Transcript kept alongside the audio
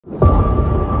As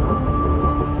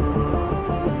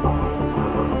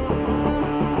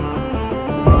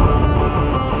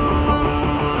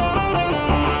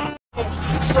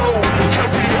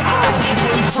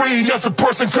a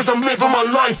person, cause I'm living my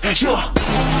life, yeah.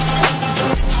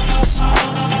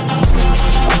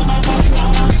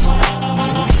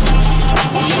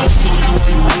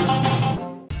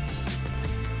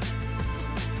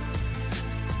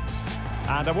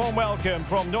 And a warm welcome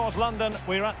from North London.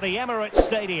 We're at the Emirates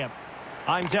Stadium.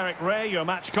 I'm Derek Ray, your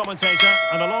match commentator,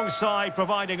 and alongside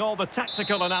providing all the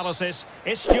tactical analysis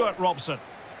is Stuart Robson.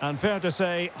 And fair to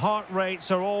say, heart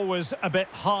rates are always a bit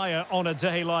higher on a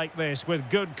day like this, with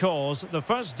good cause. The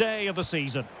first day of the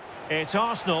season. It's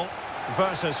Arsenal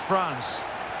versus France.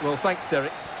 Well, thanks,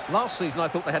 Derek. Last season, I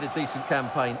thought they had a decent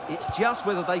campaign. It's just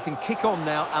whether they can kick on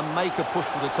now and make a push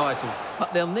for the title.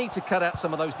 But they'll need to cut out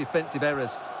some of those defensive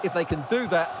errors. If they can do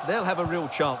that, they'll have a real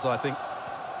chance, I think.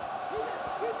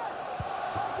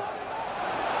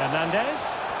 Hernandez.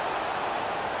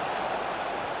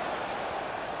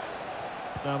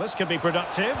 Now this could be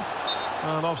productive.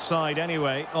 Well, offside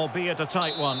anyway, albeit a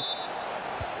tight one.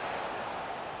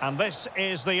 And this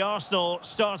is the Arsenal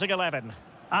starting 11.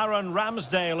 Aaron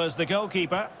Ramsdale is the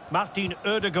goalkeeper. Martin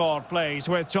Ødegaard plays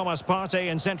with Thomas Partey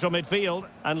in central midfield.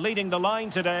 And leading the line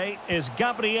today is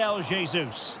Gabriel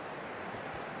Jesus.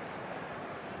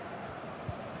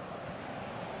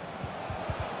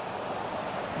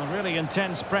 A really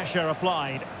intense pressure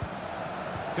applied.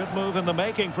 Good move in the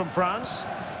making from France.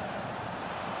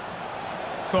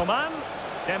 Coman,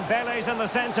 Dembele's in the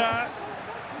centre.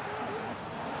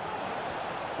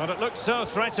 But it looked so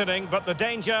threatening, but the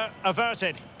danger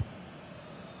averted.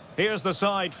 Here's the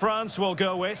side France will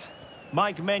go with.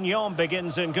 Mike Maignan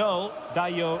begins in goal.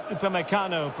 Dayot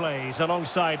Upamecano plays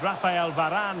alongside Raphael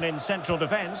Varane in central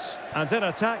defence. And in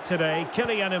attack today,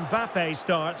 Kylian Mbappe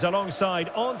starts alongside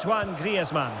Antoine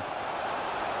Griezmann.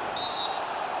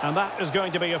 And that is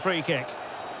going to be a free kick.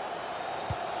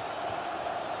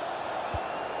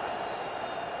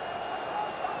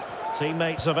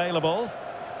 Teammates available.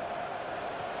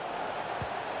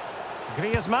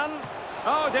 Griezmann.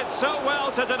 Oh, did so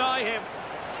well to deny him.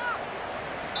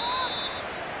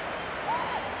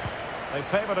 They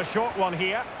favoured a short one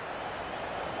here.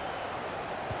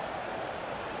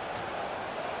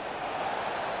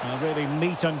 Really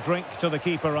meat and drink to the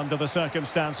keeper under the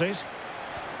circumstances.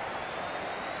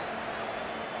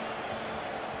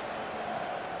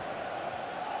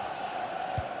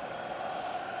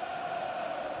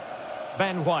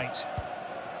 Ben White.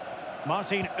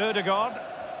 Martin Ødegaard.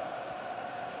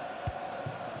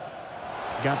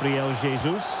 Gabriel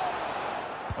Jesus.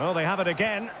 Oh, they have it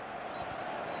again.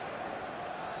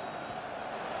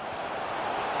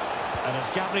 And it's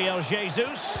Gabriel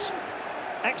Jesus.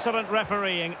 Excellent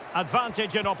refereeing.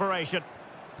 Advantage in operation.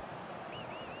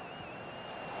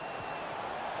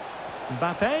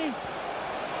 Mbappe.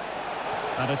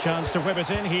 And a chance to whip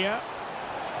it in here.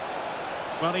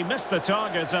 Well, he missed the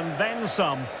target and then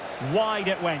some. Wide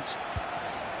it went.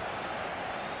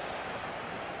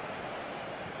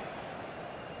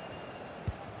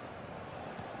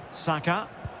 Saka.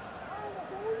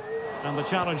 And the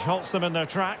challenge halts them in their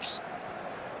tracks.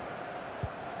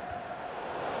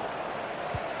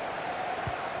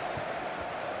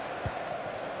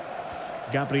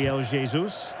 Gabriel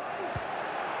Jesus.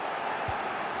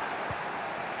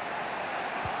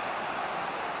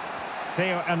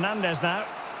 Theo Hernandez now.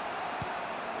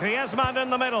 Griezmann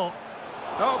in the middle.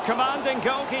 Oh, commanding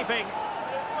goalkeeping.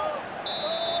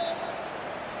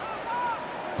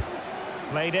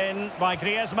 Played in by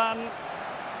Griezmann.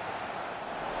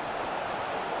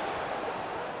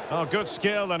 Oh, good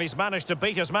skill, and he's managed to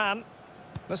beat his man.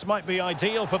 This might be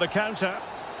ideal for the counter.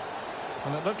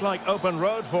 And it looked like open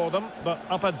road for them, but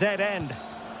up a dead end.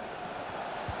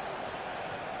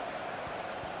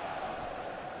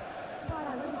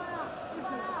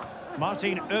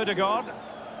 Martin Ødegaard.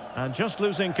 And just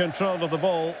losing control of the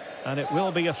ball, and it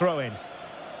will be a throw-in.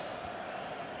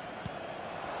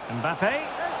 Mbappe.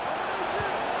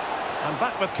 And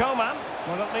back with Coman.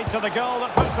 Will it lead to the goal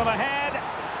that puts them ahead?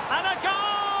 And a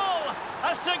goal!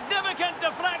 A significant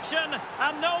deflection,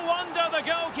 and no wonder the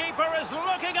goalkeeper is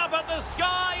looking up at the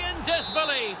sky in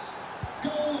disbelief.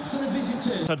 Goal for the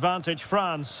visitors. Advantage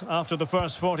France after the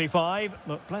first 45,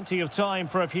 but plenty of time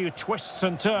for a few twists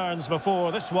and turns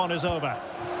before this one is over.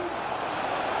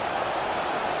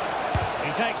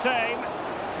 He takes aim.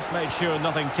 Just made sure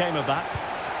nothing came of that.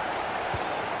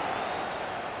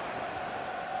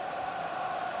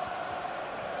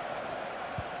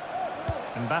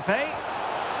 Mbappe.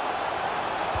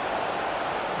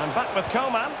 And back with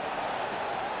Coman.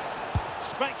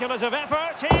 Speculative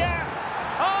effort here.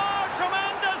 Oh!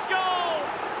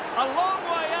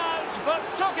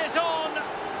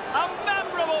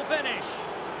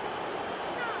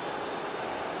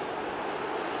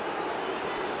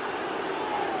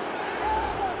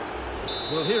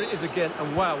 it is again,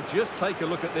 and wow, just take a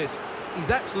look at this. He's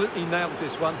absolutely nailed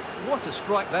this one. What a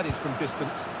strike that is from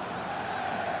distance.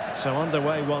 So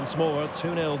underway once more,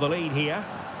 2-0 the lead here.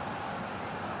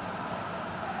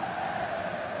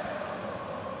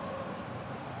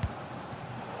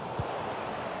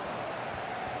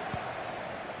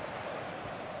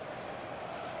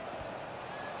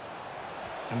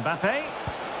 Mbappe.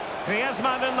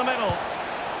 Griezmann in the middle.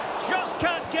 Just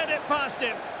can't get it past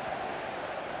him.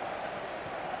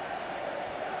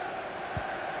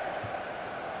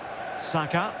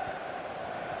 Saka.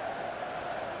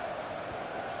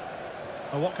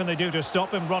 Well, what can they do to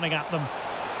stop him running at them?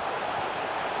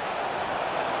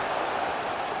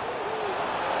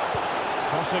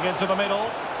 Crossing into the middle.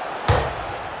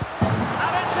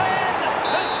 And it's in!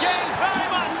 This game very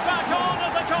much back on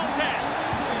as a contest.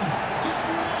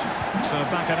 So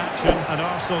back in action, and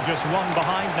Arsenal just one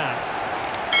behind now.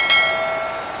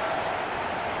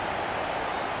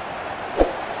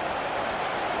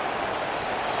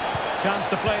 Chance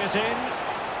to play it in.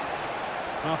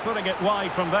 Well, putting it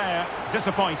wide from there,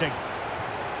 disappointing.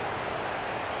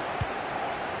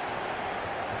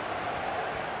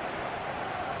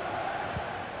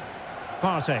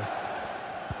 Partey.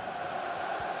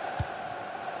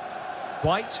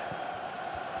 White.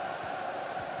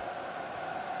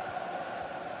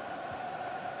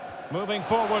 Moving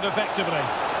forward effectively.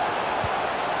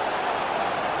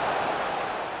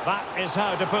 That is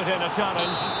how to put in a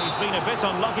challenge. He's been a bit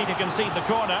unlucky to concede the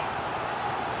corner.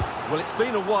 Well, it's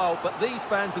been a while, but these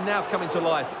fans are now coming to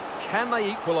life. Can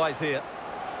they equalise here?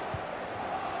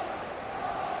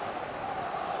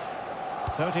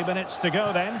 30 minutes to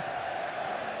go then.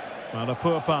 Well, a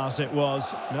poor pass it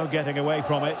was. No getting away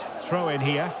from it. Throw in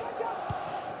here.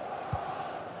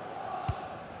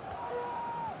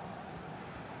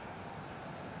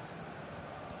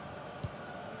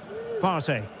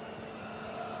 Partey.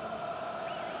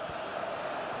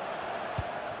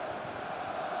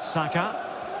 Saka.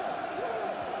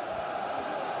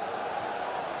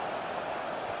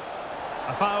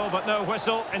 A foul, but no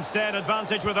whistle. Instead,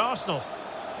 advantage with Arsenal.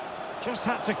 Just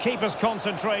had to keep his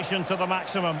concentration to the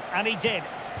maximum, and he did.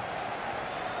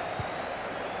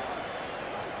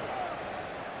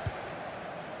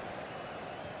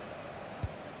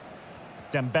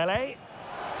 Dembele.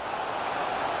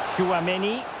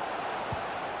 Tchouaméni.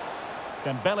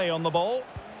 Dembele on the ball.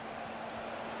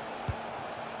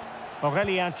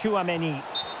 Aurélien Tchouaméni.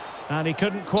 And he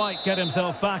couldn't quite get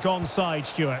himself back on side,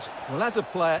 Stuart. Well, as a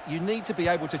player, you need to be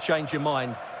able to change your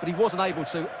mind, but he wasn't able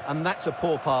to, and that's a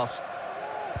poor pass.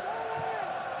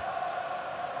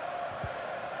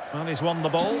 And he's won the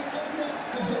ball. The owner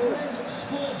of the red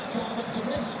sports car, that's a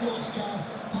red sports car,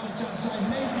 parked outside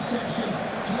main reception,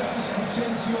 please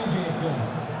return to your vehicle.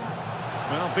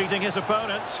 Well, beating his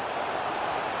opponent.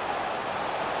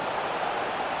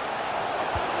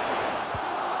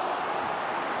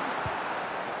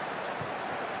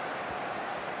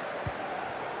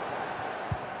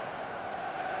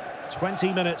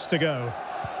 "20 minutes to go."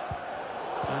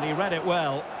 And he read it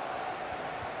well.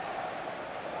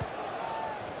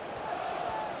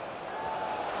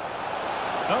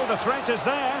 Oh, the threat is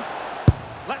there.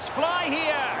 Let's fly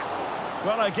here.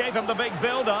 Well, I gave him the big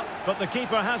build-up, but the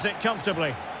keeper has it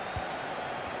comfortably.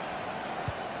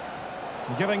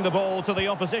 Giving the ball to the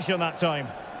opposition that time.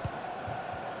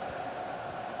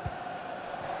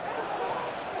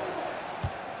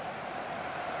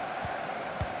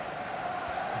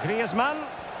 Griezmann.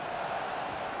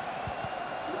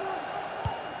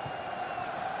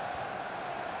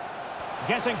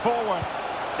 Getting forward.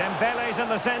 Dembele's in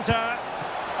the centre.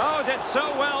 Oh, did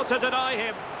so well to deny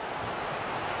him.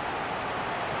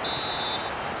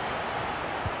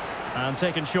 And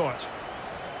taken short.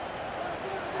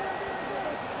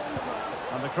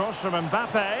 And the cross from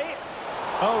Mbappe.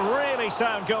 Oh, really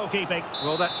sound goalkeeping.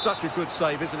 Well, that's such a good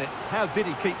save, isn't it? How did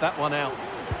he keep that one out?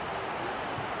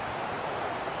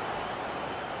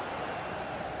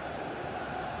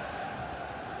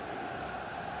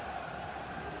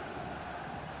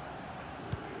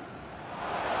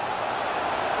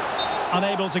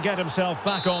 Unable to get himself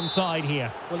back on side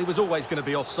here. Well, he was always going to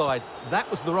be offside. That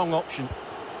was the wrong option.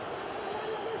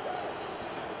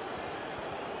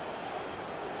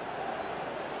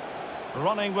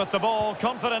 Running with the ball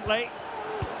confidently.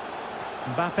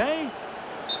 Mbappe.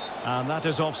 And that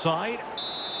is offside.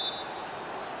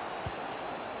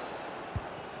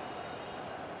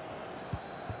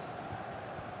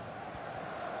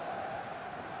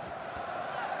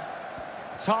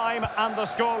 Time and the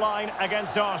scoreline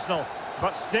against Arsenal.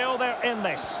 But still they're in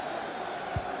this.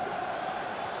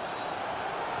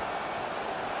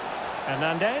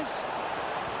 Hernandez.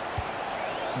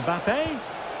 Mbappe.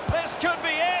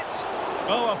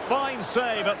 Oh, a fine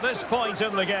save at this point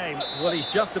in the game. Well, he's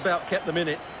just about kept them in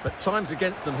it, but time's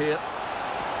against them here.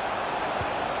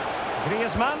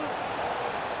 Griezmann.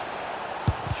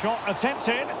 Shot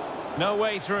attempted. No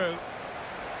way through.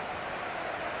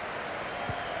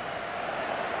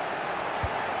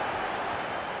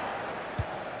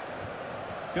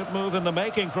 Good move in the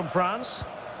making from France.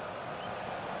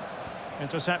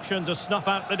 Interception to snuff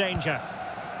out the danger.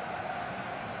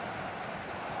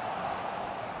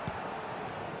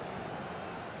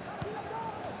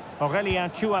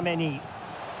 Aurélien Tchouameni.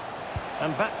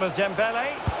 And back with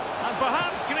Dembele. And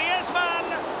perhaps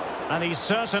Griezmann. And he's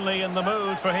certainly in the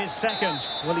mood for his second.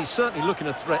 Well, he's certainly looking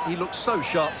a threat. He looks so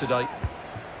sharp today.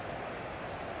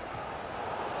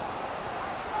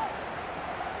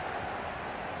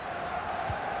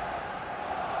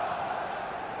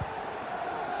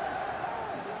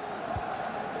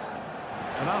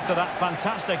 And after that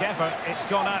fantastic effort, it's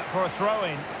gone out for a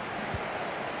throw-in.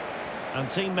 And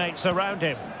teammates around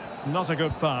him. Not a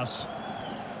good pass.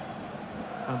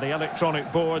 And the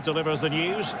electronic board delivers the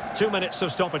news. 2 minutes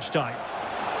of stoppage time.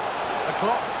 The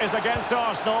clock is against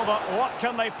Arsenal, but what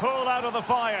can they pull out of the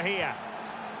fire here?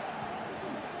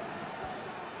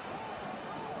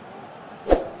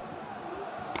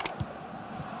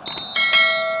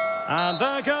 And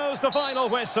there goes the final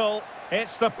whistle.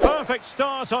 It's the perfect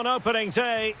start on opening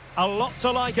day. A lot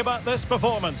to like about this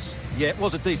performance. Yeah, it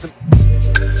was a decent...